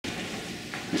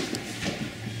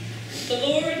The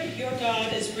Lord your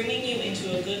God is bringing you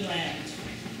into a good land,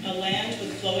 a land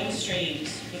with flowing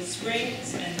streams, with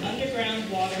springs and underground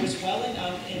waters welling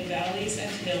up in valleys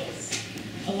and hills,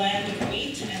 a land of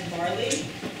wheat and barley,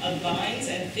 of vines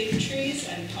and fig trees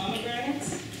and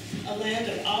pomegranates, a land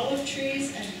of olive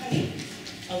trees and honey,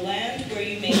 a land where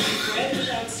you may eat bread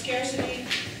without scarcity,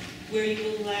 where you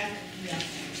will lack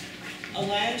nothing, a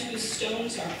land whose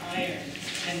stones are iron,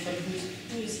 and from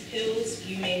whose hills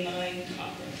you may mine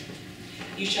copper.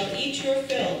 You shall eat your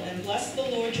fill and bless the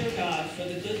Lord your God for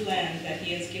the good land that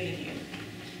he has given you.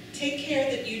 Take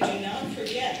care that you do not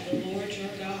forget the Lord your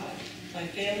God by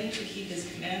failing to keep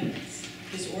his commandments,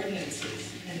 his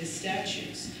ordinances, and his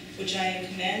statutes, which I am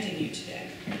commanding you today.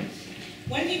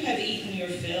 When you have eaten your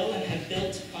fill and have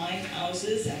built fine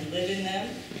houses and live in them,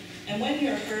 and when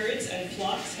your herds and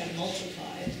flocks have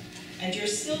multiplied, and your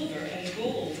silver and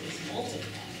gold is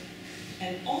multiplied,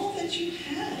 and all that you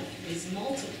have is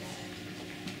multiplied,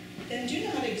 then do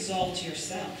not exalt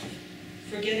yourself,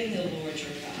 forgetting the Lord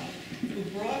your God, who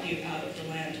brought you out of the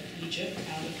land of Egypt,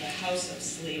 out of the house of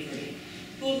slavery,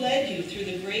 who led you through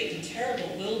the great and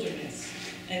terrible wilderness,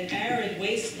 an arid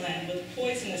wasteland with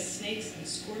poisonous snakes and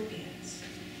scorpions.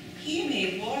 He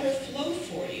made water flow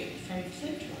for you from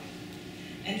flint rock,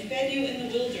 and fed you in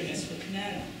the wilderness with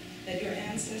manna that your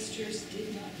ancestors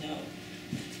did not know,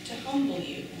 to humble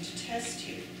you and to test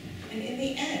you, and in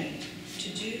the end, to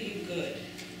do you good.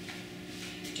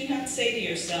 Do not say to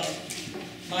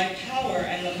yourself, my power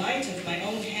and the might of my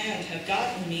own hand have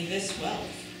gotten me this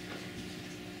wealth.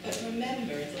 But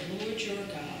remember the Lord your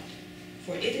God,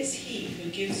 for it is he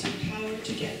who gives you power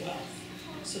to get wealth,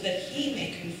 so that he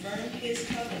may confirm his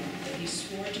covenant that he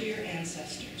swore to your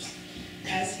ancestors,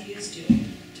 as he is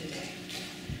doing today.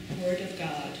 Word of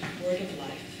God, word of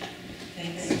life.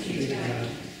 Thanks be to God.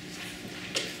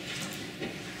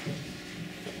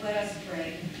 Let us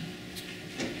pray.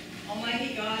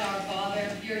 Almighty God, our Father,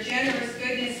 your generous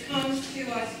goodness comes to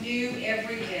us new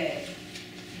every day.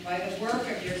 By the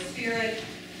work of your Spirit,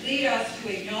 lead us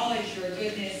to acknowledge your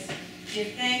goodness,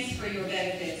 give thanks for your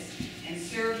benefits, and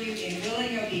serve you in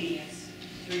willing obedience.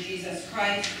 Through Jesus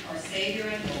Christ, our Savior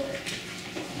and Lord.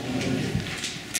 Amen.